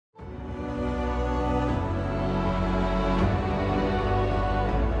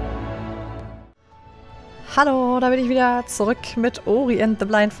Hallo, da bin ich wieder zurück mit ORI and the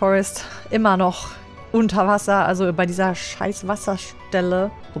Blind Forest. Immer noch unter Wasser, also bei dieser scheiß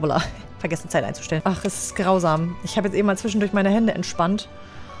Wasserstelle. Hoppala, vergessen Zeit einzustellen. Ach, es ist grausam. Ich habe jetzt eben mal zwischendurch meine Hände entspannt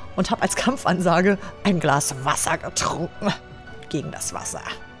und habe als Kampfansage ein Glas Wasser getrunken. Gegen das Wasser.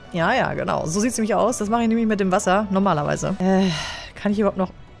 Ja, ja, genau. So sieht es nämlich aus. Das mache ich nämlich mit dem Wasser, normalerweise. Kann ich überhaupt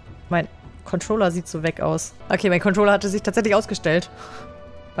noch... Mein Controller sieht so weg aus. Okay, mein Controller hatte sich tatsächlich ausgestellt.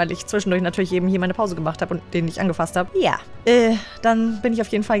 Weil ich zwischendurch natürlich eben hier meine Pause gemacht habe und den nicht angefasst habe. Ja, dann bin ich auf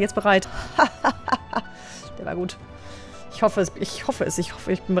jeden Fall jetzt bereit. Der war gut. Ich hoffe,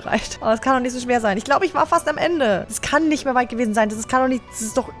 ich bin bereit. Aber es kann doch nicht so schwer sein. Ich glaube, ich war fast am Ende. Es kann nicht mehr weit gewesen sein. Das kann doch nicht, das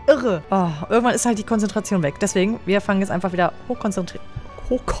ist doch irre. Oh, irgendwann ist halt die Konzentration weg. Deswegen, wir fangen jetzt einfach wieder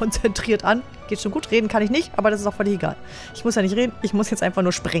hochkonzentriert an. Geht schon gut, reden kann ich nicht, aber das ist auch völlig egal. Ich muss ja nicht reden, ich muss jetzt einfach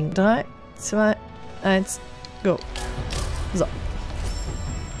nur springen. 3, 2, 1, go. So.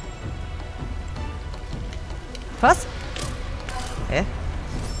 Was? Hä?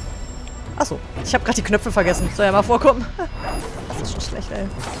 Achso, ich habe gerade die Knöpfe vergessen. Soll ja mal vorkommen. Das ist schon schlecht, ey.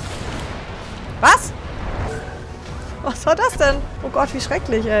 Was? Was war das denn? Oh Gott, wie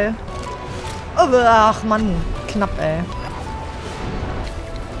schrecklich, ey. Ach, Mann. Knapp, ey.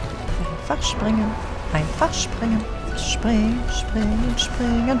 Einfach springen. Einfach springen. Springen, springen,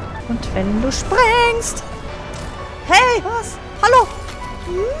 springen. Und wenn du springst... Hey, was? Hallo?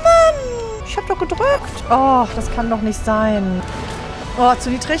 Mann! Ich hab doch gedrückt. Oh, das kann doch nicht sein. Oh, zu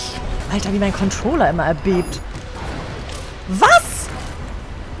niedrig. Alter, wie mein Controller immer erbebt. Was?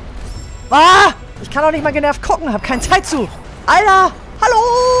 Ah! Ich kann doch nicht mal genervt gucken. Hab keine Zeit zu. Alter! Hallo!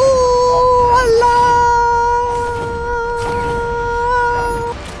 Allah!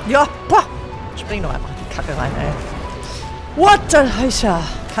 Ja, boah! Spring doch einfach in die Kacke rein, ey. What the Heicher?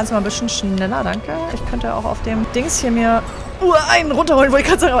 Kannst du mal ein bisschen schneller, danke? Ich könnte auch auf dem Dings hier mir einen runterholen, wo ich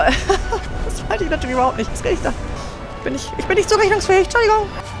gerade sagen, aber das halte ich natürlich überhaupt nicht. Was rede ich da? Ich bin nicht so richtungsfähig. Entschuldigung.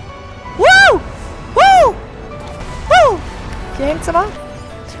 Woo! Woo! Woo! Hier hängt's aber.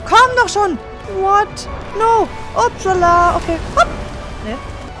 Komm doch schon! What? No! Upsala! Okay. Hopp! Nee.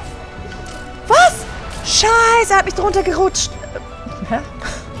 Was? Scheiße, er hat mich drunter gerutscht. Hä?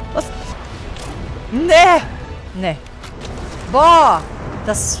 Was? Nee! Nee. Boah!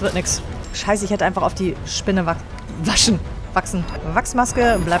 Das wird nix. Scheiße, ich hätte einfach auf die Spinne wachsen.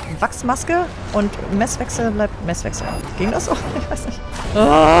 Wachsmaske bleibt Wachsmaske und Messwechsel bleibt Messwechsel. Ging das so? Ich weiß nicht.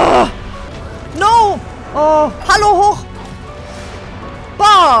 Oh! No! Oh! Hallo, hoch!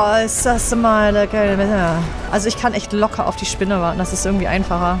 Boah, ist das mal eine geile... Also ich kann echt locker auf die Spinne warten. Das ist irgendwie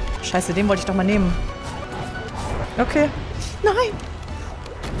einfacher. Scheiße, den wollte ich doch mal nehmen. Okay. Nein!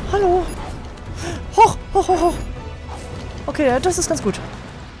 Hallo! Hoch, hoch, hoch, hoch! Okay, das ist ganz gut.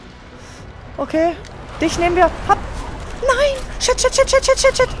 Okay. Dich nehmen wir. Hopp! Nein! Shit, shit, shit, shit, shit,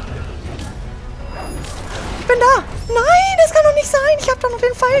 shit, shit! Ich bin da! Nein, das kann doch nicht sein! Ich habe doch noch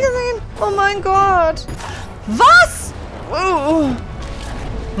den Pfeil gesehen! Oh mein Gott! Was?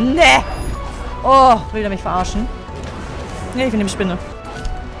 Nee! Oh, will der mich verarschen? Nee, ich will nämlich Spinne.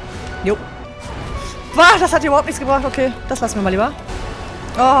 Jo. Wow, das hat überhaupt nichts gebracht. Okay, das lassen wir mal lieber.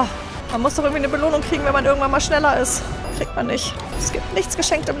 Oh, man muss doch irgendwie eine Belohnung kriegen, wenn man irgendwann mal schneller ist. Kriegt man nicht. Es gibt nichts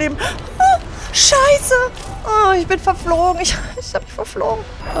geschenkt im Leben. Oh, Scheiße! Oh, ich bin verflogen. Ich hab mich verflogen.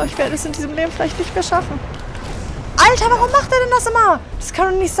 Oh, ich werde es in diesem Leben vielleicht nicht mehr schaffen. Alter, warum macht er denn das immer? Das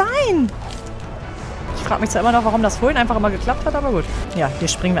kann doch nicht sein. Ich frage mich zwar immer noch, warum das vorhin einfach immer geklappt hat, aber gut. Ja, hier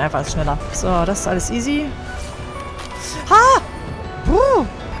springen wir einfach als schneller. So, das ist alles easy. Ha!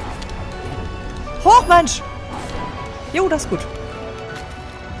 Hoch, Mensch! Jo, das ist gut.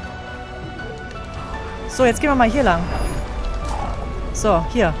 So, jetzt gehen wir mal hier lang. So,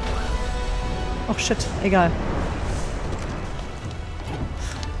 hier. Oh, shit. Egal.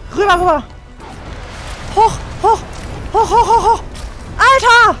 Rüber, rüber. Hoch, hoch. Hoch, hoch, hoch, hoch.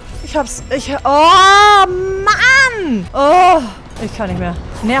 Alter! Oh, Mann! Oh, ich kann nicht mehr.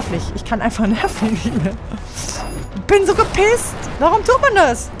 Nervlich. Ich kann einfach nervlich nicht mehr. Bin so gepisst. Warum tut man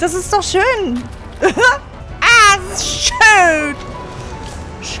das? Das ist doch schön. Ah, das ist schön.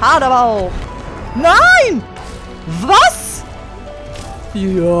 Schade aber auch. Nein! Was?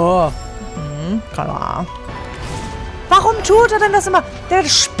 Ja. Klar. Warum tut er denn das immer? Der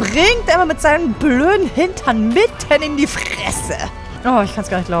springt immer mit seinen blöden Hintern mitten in die Fresse. Oh, ich kann es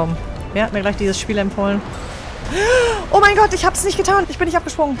gar nicht glauben. Wer hat mir gleich dieses Spiel empfohlen? Oh mein Gott, ich hab's nicht getan. Ich bin nicht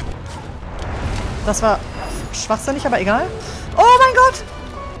abgesprungen. Das war schwachsinnig, aber egal. Oh mein Gott.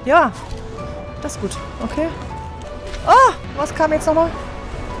 Ja. Das ist gut. Okay. Oh, was kam jetzt nochmal?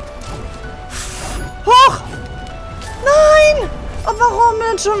 Hoch! Nein! Oh, warum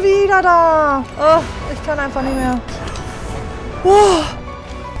denn schon wieder da? Oh, ich kann einfach nicht mehr. Oh.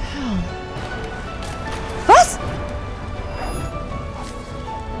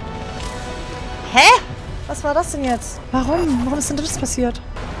 Hä? Was war das denn jetzt? Warum? Warum ist denn das passiert?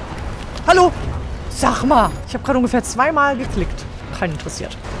 Hallo? Sag mal. Ich habe gerade ungefähr 2-mal geklickt. Keinen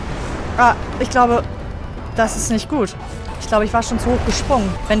interessiert. Ah, ich glaube, das ist nicht gut. Ich glaube, ich war schon zu hoch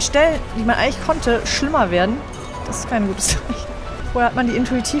gesprungen. Wenn Stellen, die man eigentlich konnte, schlimmer werden, das ist kein gutes Zeichen. Vorher hat man die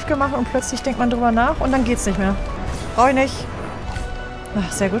intuitiv gemacht und plötzlich denkt man drüber nach und dann geht's nicht mehr. Brauche ich nicht.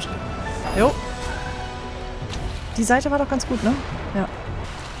 Ach, sehr gut. Jo. Die Seite war doch ganz gut, ne? Ja.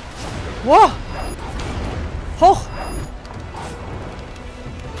 Wow! Hoch!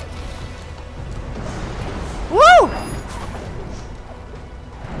 Wow!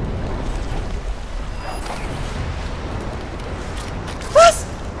 Was?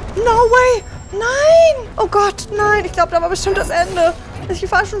 No way! Nein! Oh Gott, nein! Ich glaube, da war bestimmt das Ende.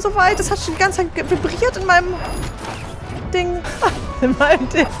 Ich war schon so weit. Das hat schon die ganze Zeit vibriert in meinem Ding. In meinem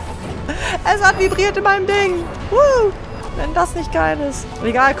Ding. Es hat vibriert in meinem Ding. Woo! Wenn das nicht geil ist.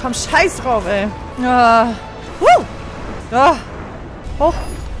 Egal, komm, scheiß drauf, ey. Ja. Ja. Hoch.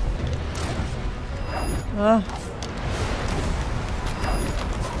 Ja.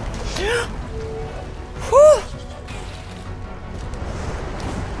 Puh.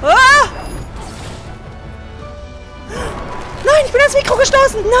 Ah! Nein, ich bin ans Mikro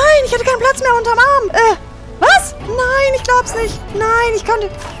gestoßen. Nein, ich hatte keinen Platz mehr unterm Arm. Was? Nein, ich glaub's nicht. Nein, ich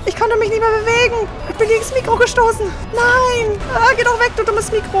konnte mich nicht mehr bewegen. Ich bin gegen das Mikro gestoßen. Nein. Ah, geh doch weg, du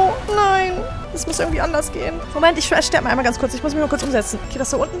dummes Mikro. Nein. Das muss irgendwie anders gehen. Moment, ich sterbe mal einmal ganz kurz. Ich muss mich mal kurz umsetzen. Geht das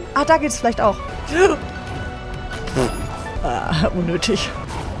so unten? Ah, da geht es vielleicht auch. Unnötig.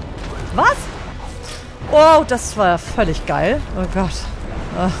 Was? Oh, das war völlig geil. Oh Gott.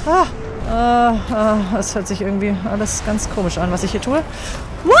 Das hört sich irgendwie alles ganz komisch an, was ich hier tue.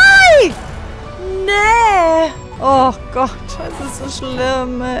 Why? Nee. Oh Gott, das ist so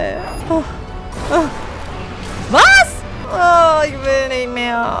schlimm, ey. Was? Oh, ich will nicht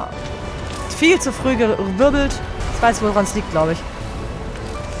mehr. Viel zu früh gewirbelt. Ich weiß, woran es liegt, glaube ich.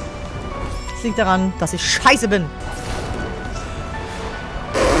 Es liegt daran, dass ich scheiße bin.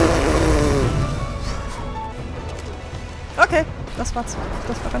 Okay, das war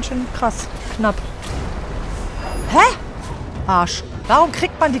ganz schön krass. Knapp. Hä? Arsch. Warum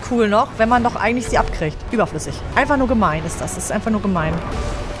kriegt man die Kugel noch, wenn man doch eigentlich sie abkriegt? Überflüssig. Einfach nur gemein ist das. Das ist einfach nur gemein.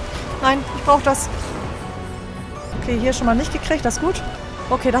 Nein, ich brauche das. Okay, hier schon mal nicht gekriegt. Das ist gut.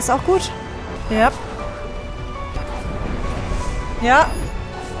 Okay, das ist auch gut. Ja. Ja.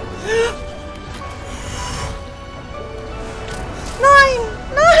 Nein!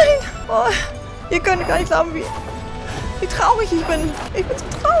 Nein! Oh, ihr könnt gar nicht glauben, wie traurig ich bin. Ich bin so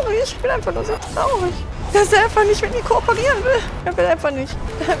traurig. Ich bin einfach nur so traurig. Dass er einfach nicht mit mir kooperieren will. Er will einfach nicht.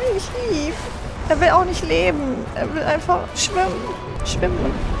 Er will nicht lieb. Er will auch nicht leben. Er will einfach schwimmen. Schwimmen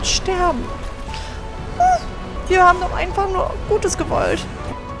und sterben. Wir haben doch einfach nur Gutes gewollt.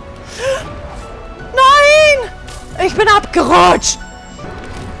 Nein! Ich bin abgerutscht.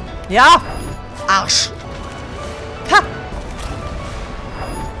 Ja. Arsch. Ha.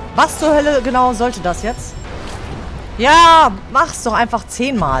 Was zur Hölle genau sollte das jetzt? Ja, mach's doch einfach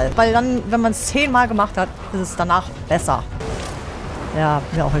 10-mal. Weil dann, wenn man es 10-mal gemacht hat, ist es danach besser. Ja,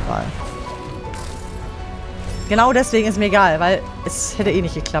 mir auch egal. Genau deswegen ist mir egal, weil es hätte eh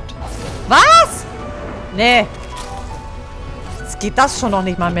nicht geklappt. Was? Nee. Jetzt geht das schon noch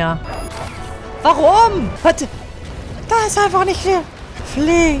nicht mal mehr. Warum? Warte. Da ist einfach nicht der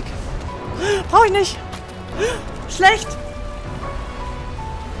Pfleg. Brauche ich nicht. Schlecht.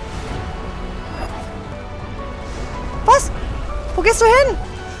 Was? Wo gehst du hin?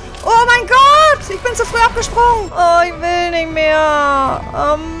 Oh mein Gott! Ich bin zu früh abgesprungen. Oh, ich will nicht mehr.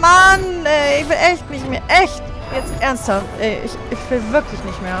 Oh Mann, ey. Ich will echt nicht mehr. Echt. Jetzt ernsthaft. Ey, ich will wirklich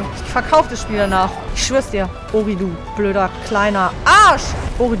nicht mehr. Ich verkaufe das Spiel danach. Ich schwör's dir. Ori, du blöder, kleiner Arsch.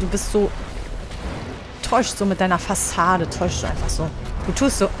 Ori, du bist so... Täuscht so mit deiner Fassade. Täuscht du einfach so. Du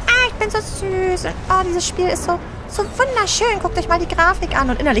tust so... Ah, ich bin so süß. Und, oh, dieses Spiel ist so wunderschön. Guckt euch mal die Grafik an.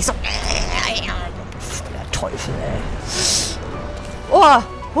 Und innerlich so... Der Teufel, ey.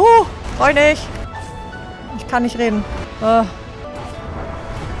 Oh, freu nicht. Ich kann nicht reden.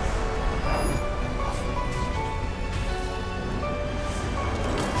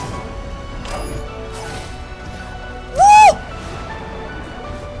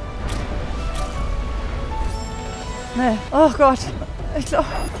 Nee. Oh Gott. Ich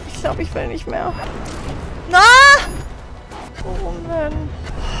glaube, ich will nicht mehr. Na! Warum denn?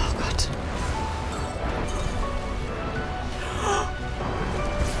 Oh Gott.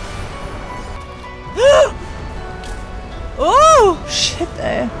 Oh! Shit,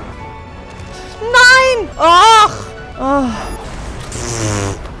 ey. Nein! Och! Oh.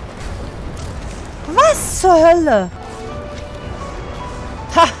 Was zur Hölle?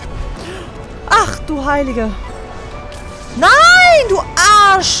 Ha! Ach, du Heilige. Nein, du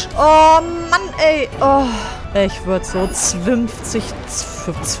Arsch. Oh, Mann, ey. Oh. Ich würde so 50,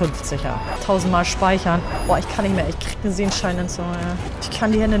 ja. 1000-mal speichern. Boah, ich kann nicht mehr. Ich krieg eine Sehenscheinentzündung, ja. Ich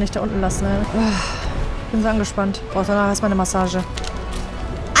kann die Hände nicht da unten lassen, ey. Ich bin so angespannt. Boah, danach erstmal eine Massage.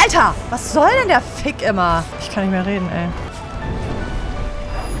 Alter, was soll denn der Fick immer? Ich kann nicht mehr reden, ey.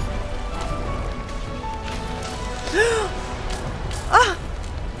 Ah!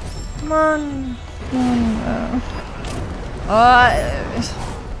 Mann.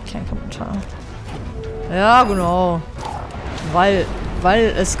 Kein Kommentar. Ja, genau. Weil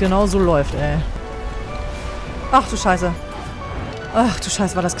es genau so läuft, ey. Ach du Scheiße. Ach du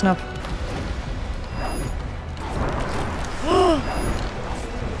Scheiße, war das knapp.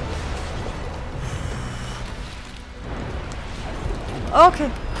 Okay.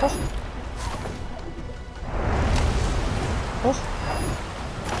 Hoch. Hoch.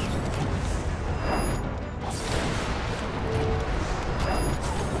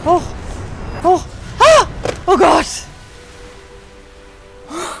 Hoch. Hoch. Ah! Oh Gott.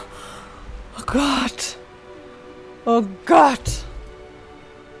 Oh Gott. Oh Gott.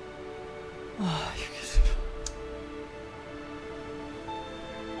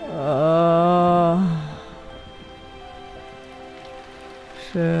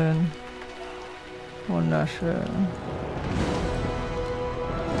 Schön. Wunderschön.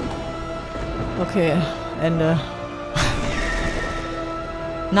 Okay, Ende.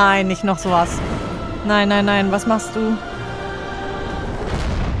 Nein, nicht noch sowas. Nein, nein, nein, was machst du?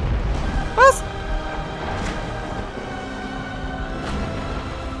 Was?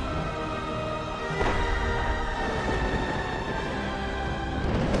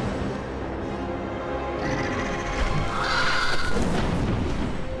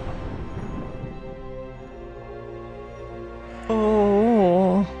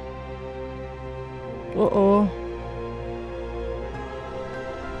 Oh. Oh oh.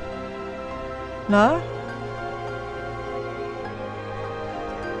 Na?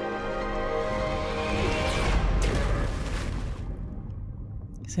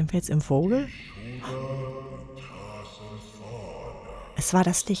 Sind wir jetzt im Vogel? Es war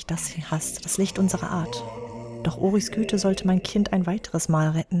das Licht, das sie hasst, das Licht unserer Art. Doch Oris Güte sollte mein Kind ein weiteres Mal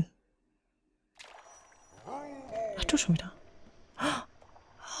retten. Ach du schon wieder.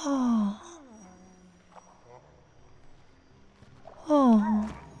 Oh. Oh.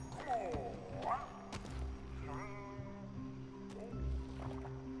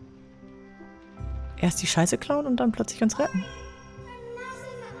 Erst die Scheiße klauen und dann plötzlich uns retten.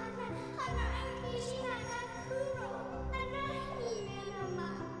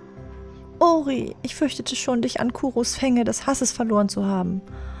 Ori, ich fürchtete schon, dich an Kuros Fänge des Hasses verloren zu haben.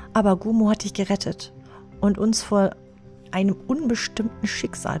 Aber Gumo hat dich gerettet und uns vor einem unbestimmten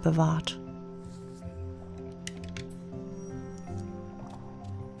Schicksal bewahrt.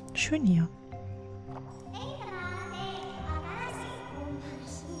 Schön hier.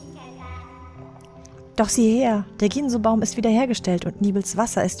 Doch sieh her, der Ginso-Baum ist wiederhergestellt und Nibels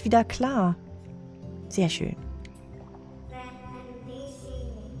Wasser ist wieder klar. Sehr schön.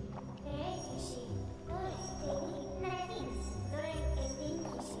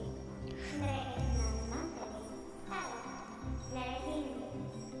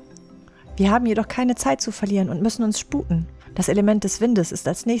 Wir haben jedoch keine Zeit zu verlieren und müssen uns sputen. Das Element des Windes ist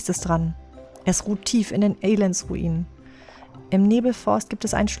als nächstes dran. Es ruht tief in den Elendsruinen. Im Nebelforst gibt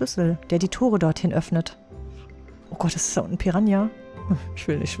es einen Schlüssel, der die Tore dorthin öffnet. Oh Gott, das ist da unten Piranha. Ich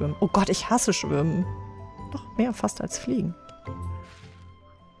will nicht schwimmen. Oh Gott, ich hasse Schwimmen. Noch mehr fast als Fliegen.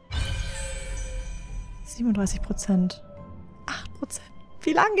 37%. 8%.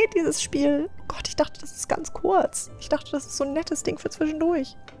 Wie lang geht dieses Spiel? Oh Gott, ich dachte, das ist ganz kurz. Ich dachte, das ist so ein nettes Ding für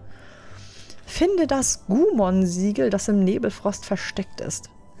zwischendurch. Finde das Gumon-Siegel, das im Nebelfrost versteckt ist.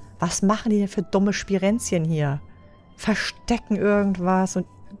 Was machen die denn für dumme Spirenzchen hier? Verstecken irgendwas und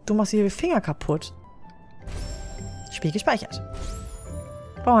du machst hier die Finger kaputt. Spiel gespeichert.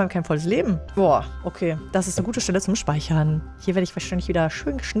 Brauchen wir kein volles Leben. Boah, okay. Das ist eine gute Stelle zum Speichern. Hier werde ich wahrscheinlich wieder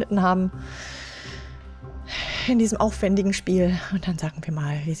schön geschnitten haben. In diesem aufwendigen Spiel. Und dann sagen wir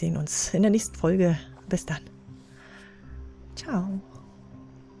mal, wir sehen uns in der nächsten Folge. Bis dann. Ciao.